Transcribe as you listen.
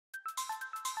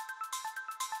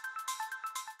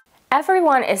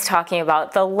Everyone is talking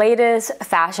about the latest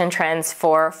fashion trends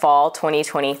for fall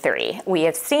 2023. We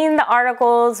have seen the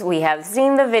articles, we have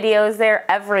seen the videos, they're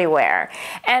everywhere.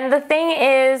 And the thing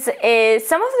is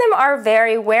some of them are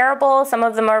very wearable, some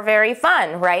of them are very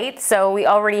fun, right? So we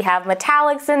already have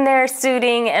metallics in there,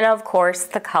 suiting, and of course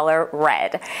the color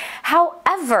red.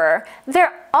 However,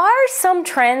 there are some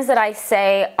trends that I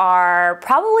say are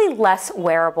probably less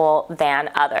wearable than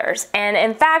others. And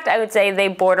in fact, I would say they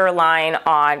borderline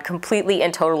on completely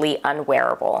and totally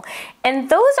unwearable. And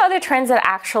those are the trends that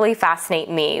actually fascinate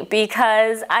me,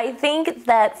 because I think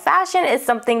that fashion is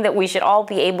something that we should all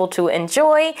be able to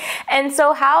enjoy. And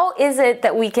so how is it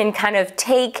that we can kind of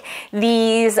take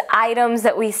these items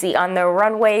that we see on the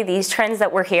runway, these trends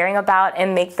that we're hearing about,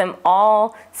 and make them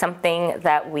all something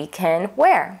that we can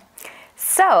wear?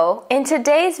 So in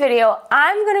today's video,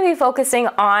 I'm going to be focusing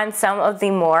on some of the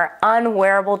more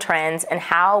unwearable trends and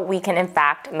how we can in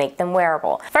fact make them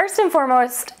wearable. First and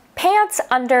foremost, pants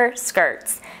under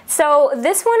skirts. So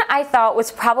this one I thought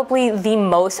was probably the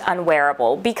most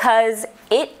unwearable because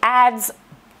it adds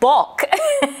bulk.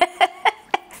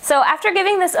 So after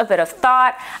giving this a bit of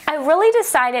thought, I really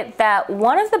decided that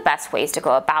one of the best ways to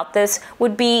go about this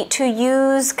would be to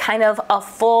use kind of a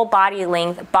full body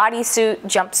length bodysuit,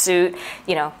 jumpsuit,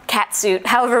 catsuit,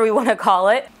 however we want to call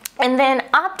it. And then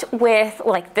opt with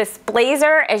like this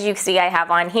blazer, as you see I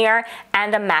have on here,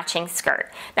 and a matching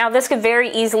skirt. Now this could very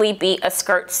easily be a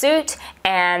skirt suit,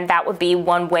 and that would be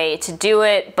one way to do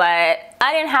it, but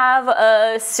I didn't have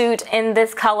a suit in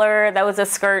this color that was a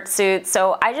skirt suit,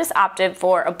 so I just opted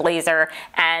for a blazer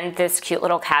and this cute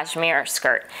little cashmere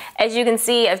skirt. As you can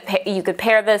see, you could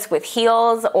pair this with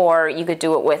heels, or you could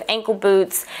do it with ankle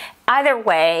boots. Either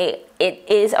way, it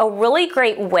is a really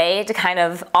great way to kind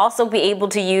of also be able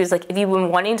to use, like if you've been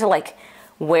wanting to like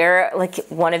wear like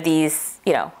one of these,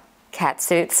 cat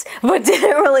suits, but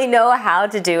didn't really know how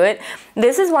to do it.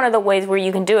 This is one of the ways where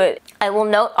you can do it. I will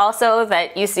note also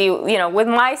that you see, with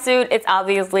my suit, it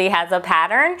obviously has a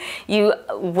pattern. You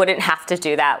wouldn't have to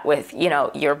do that with,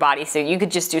 your bodysuit. You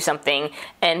could just do something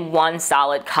in one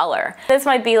solid color. This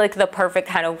might be like the perfect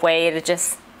kind of way to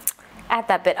just add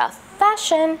that bit of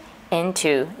fashion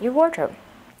into your wardrobe.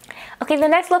 Okay, the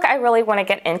next look I really want to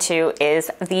get into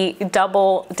is the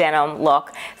double denim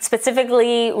look,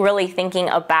 specifically really thinking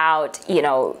about,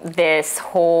 this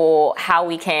whole how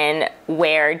we can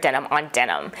wear denim on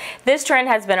denim. This trend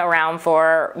has been around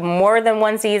for more than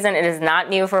one season. It is not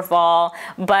new for fall,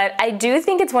 but I do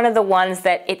think it's one of the ones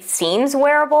that it seems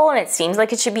wearable and it seems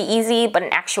like it should be easy, but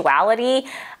in actuality,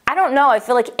 I don't know, I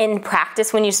feel like in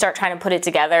practice when you start trying to put it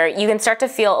together, you can start to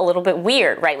feel a little bit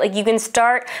weird, right? Like you can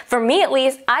start, for me at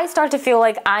least, I start to feel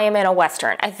like I am in a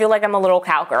Western. I feel like I'm a little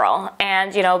cowgirl.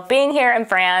 And, being here in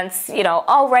France,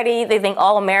 already they think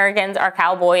all Americans are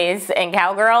cowboys and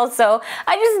cowgirls, so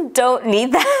I just don't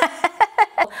need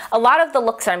that. A lot of the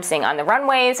looks that I'm seeing on the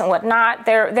runways and whatnot,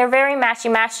 they're very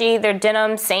matchy-matchy. They're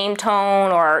denim, same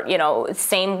tone, or,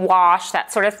 same wash,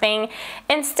 that sort of thing.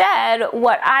 Instead,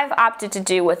 what I've opted to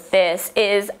do with this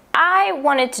is I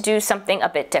wanted to do something a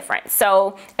bit different.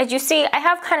 So as you see, I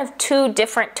have kind of two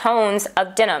different tones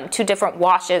of denim, two different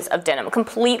washes of denim,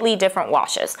 completely different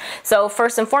washes. So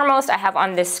first and foremost, I have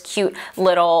on this cute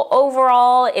little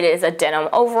overall. It is a denim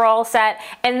overall set.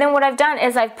 And then what I've done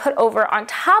is I've put over on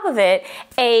top of it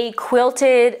a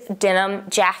quilted denim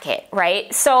jacket,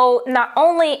 right? So not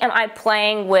only am I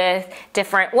playing with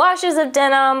different washes of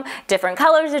denim, different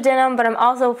colors of denim, but I'm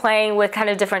also playing with kind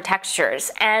of different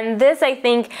textures. And this, I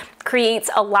think, creates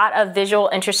a lot of visual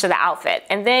interest to the outfit.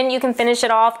 And then you can finish it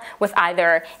off with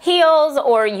either heels,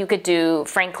 or you could do,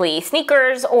 frankly,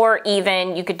 sneakers, or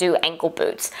even you could do ankle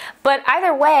boots. But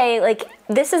either way, like,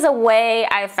 this is a way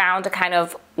I found to kind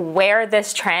of wear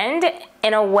this trend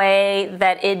in a way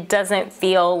that it doesn't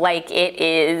feel like it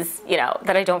is,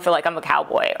 that I don't feel like I'm a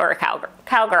cowboy or a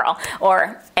cowgirl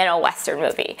or in a Western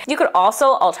movie. You could also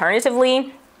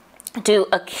alternatively do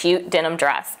a cute denim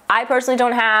dress. I personally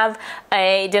don't have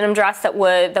a denim dress that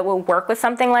would work with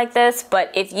something like this,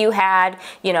 but if you had,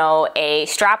 a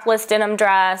strapless denim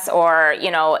dress, or,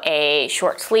 a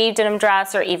short sleeve denim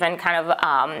dress, or even kind of,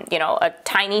 a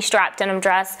tiny strap denim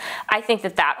dress, I think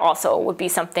that also would be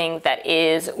something that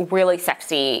is really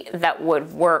sexy that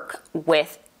would work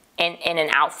with in an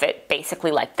outfit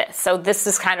basically like this. So this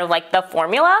is kind of like the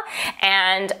formula,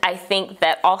 and I think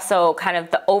that also kind of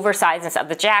the oversizedness of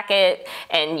the jacket,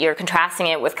 and you're contrasting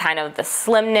it with kind of the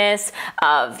slimness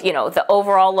of, you know, the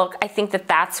overall look. I think that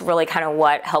that's really kind of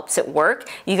what helps it work.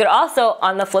 You could also,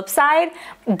 on the flip side,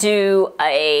 do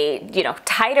a, you know,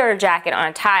 tighter jacket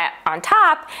on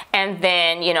top, and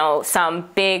then, you know, some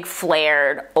big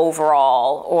flared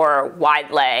overall or wide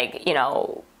leg, you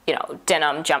know,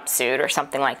 denim jumpsuit or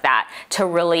something like that to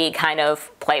really kind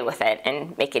of play with it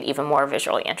and make it even more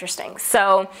visually interesting.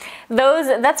 So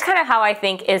that's kind of how I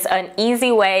think is an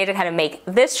easy way to kind of make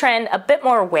this trend a bit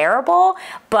more wearable,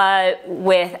 but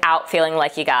without feeling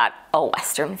like you got a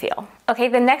Western feel. Okay,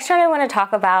 the next trend I want to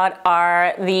talk about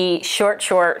are the short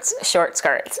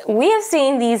skirts. We have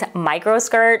seen these micro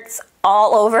skirts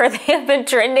all over. They have been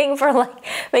trending for like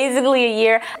basically a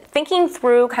year. Thinking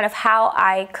through kind of how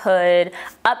I could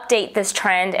update this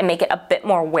trend and make it a bit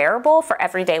more wearable for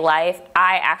everyday life,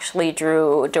 I actually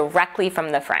drew directly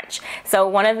from the French. So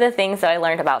one of the things that I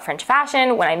learned about French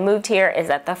fashion when I moved here is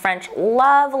that the French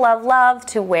love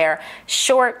to wear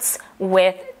shorts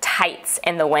with tights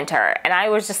in the winter, and I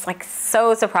was just like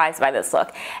so surprised by this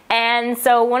look. And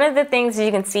so one of the things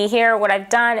you can see here, what I've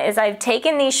done is I've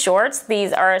taken these shorts.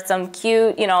 These are some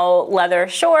cute, you know, leather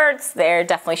shorts. They're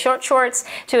definitely short shorts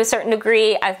to a certain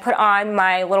degree. I've put on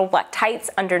my little black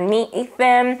tights underneath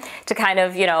them to kind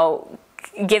of, you know,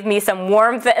 give me some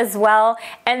warmth as well.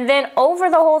 And then over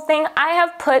the whole thing, I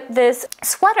have put this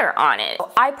sweater on it.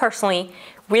 I personally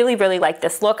really like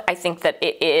this look. I think that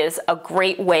it is a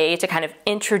great way to kind of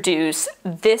introduce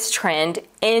this trend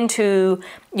into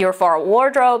your fall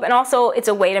wardrobe, and also it's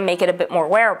a way to make it a bit more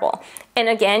wearable. And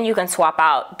again, you can swap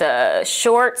out the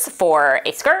shorts for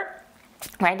a skirt,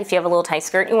 right? If you have a little tight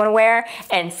skirt you want to wear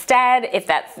instead, if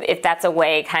that's a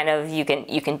way kind of you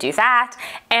can do that.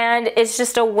 And it's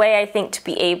just a way, I think, to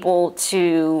be able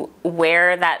to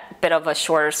wear that bit of a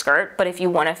shorter skirt, but if you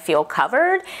want to feel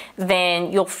covered,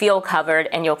 then you'll feel covered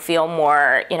and you'll feel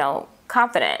more, you know,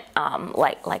 confident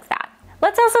like that.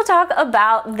 Let's also talk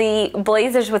about the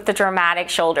blazers with the dramatic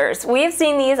shoulders. We have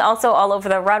seen these also all over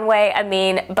the runway. I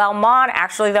mean, Balmain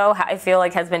actually though, I feel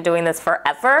like has been doing this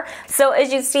forever. So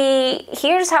as you see,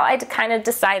 here's how I kind of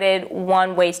decided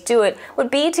one way to do it would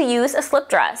be to use a slip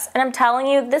dress. And I'm telling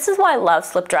you, this is why I love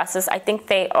slip dresses. I think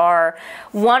they are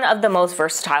one of the most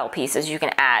versatile pieces you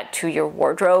can add to your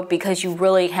wardrobe because you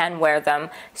really can wear them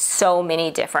so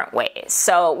many different ways.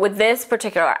 So with this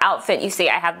particular outfit, you see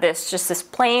I have just this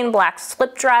plain black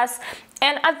slip dress,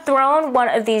 and I've thrown one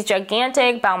of these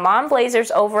gigantic Balmain blazers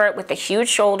over it with the huge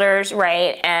shoulders,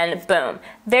 right? And boom,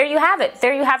 there you have it.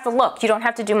 There you have the look. You don't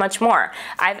have to do much more.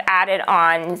 I've added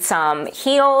on some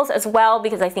heels as well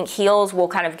because I think heels will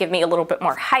kind of give me a little bit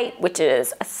more height, which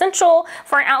is essential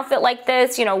for an outfit like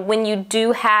this. You know, when you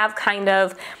do have kind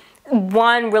of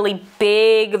one really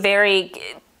big, very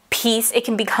piece, it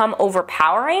can become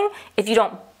overpowering if you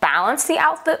don't balance the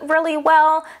outfit really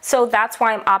well. So that's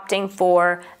why I'm opting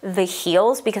for the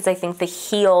heels, because I think the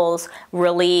heels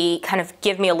really kind of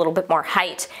give me a little bit more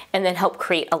height and then help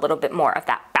create a little bit more of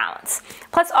that balance.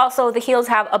 Plus also the heels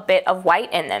have a bit of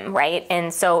white in them, right?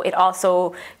 And so it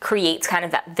also creates kind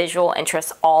of that visual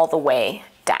interest all the way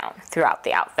down throughout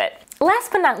the outfit.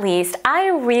 Last but not least, I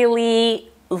really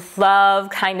love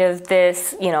kind of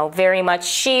this, you know, very much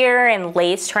sheer and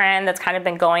lace trend that's kind of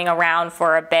been going around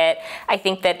for a bit. I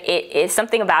think that it is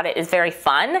something about it is very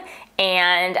fun,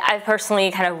 and I've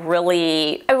personally kind of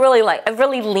I've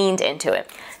really leaned into it.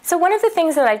 So one of the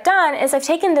things that I've done is I've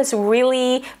taken this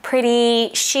really pretty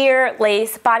sheer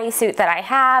lace bodysuit that I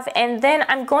have, and then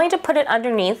I'm going to put it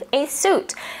underneath a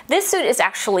suit. This suit is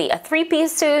actually a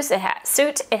three-piece suit.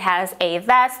 It has a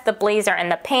vest, the blazer,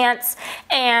 and the pants,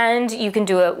 and you can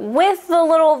do it with the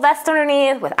little vest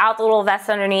underneath, without the little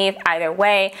vest underneath, either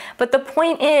way. But the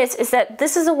point is that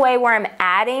this is a way where I'm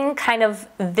adding kind of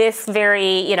this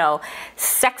very, you know,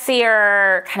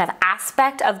 sexier kind of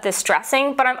aspect of this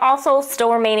dressing, but I'm also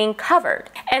still remaining covered.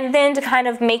 And then to kind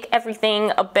of make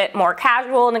everything a bit more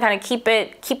casual and to kind of keep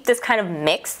this kind of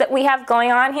mix that we have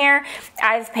going on here,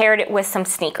 I've paired it with some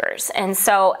sneakers. And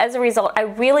so as a result, I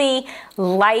really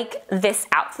like this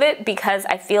outfit because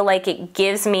I feel like it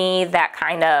gives me that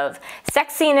kind of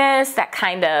sexiness, that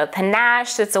kind of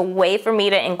panache. It's a way for me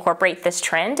to incorporate this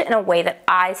trend in a way that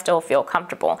I still feel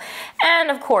comfortable. And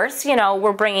of course, you know,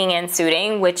 we're bringing in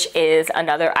suiting, which is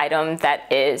another item that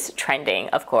is trending,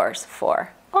 of course,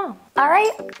 for Oh. All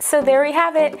right, so there we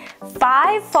have it.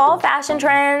 5 fall fashion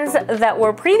trends that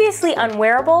were previously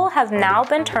unwearable have now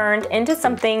been turned into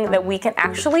something that we can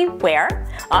actually wear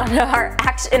in our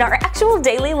actual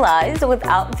daily lives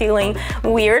without feeling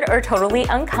weird or totally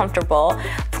uncomfortable.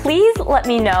 Please let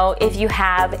me know if you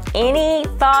have any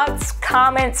thoughts,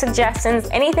 comments, suggestions,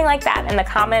 anything like that in the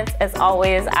comments. As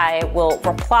always, I will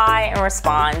reply and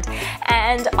respond.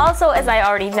 And also, as I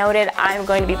already noted, I'm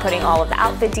going to be putting all of the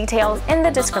outfit details in the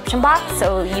description box,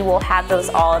 so you will have those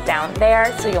all down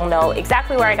there, so you'll know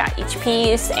exactly where I got each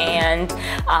piece. And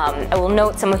I will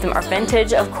note some of them are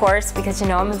vintage, of course, because you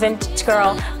know I'm a vintage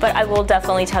girl, but I will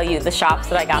definitely tell you the shops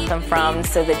that I got them from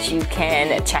so that you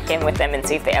can check in with them and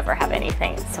see if they ever have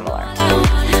anything similar.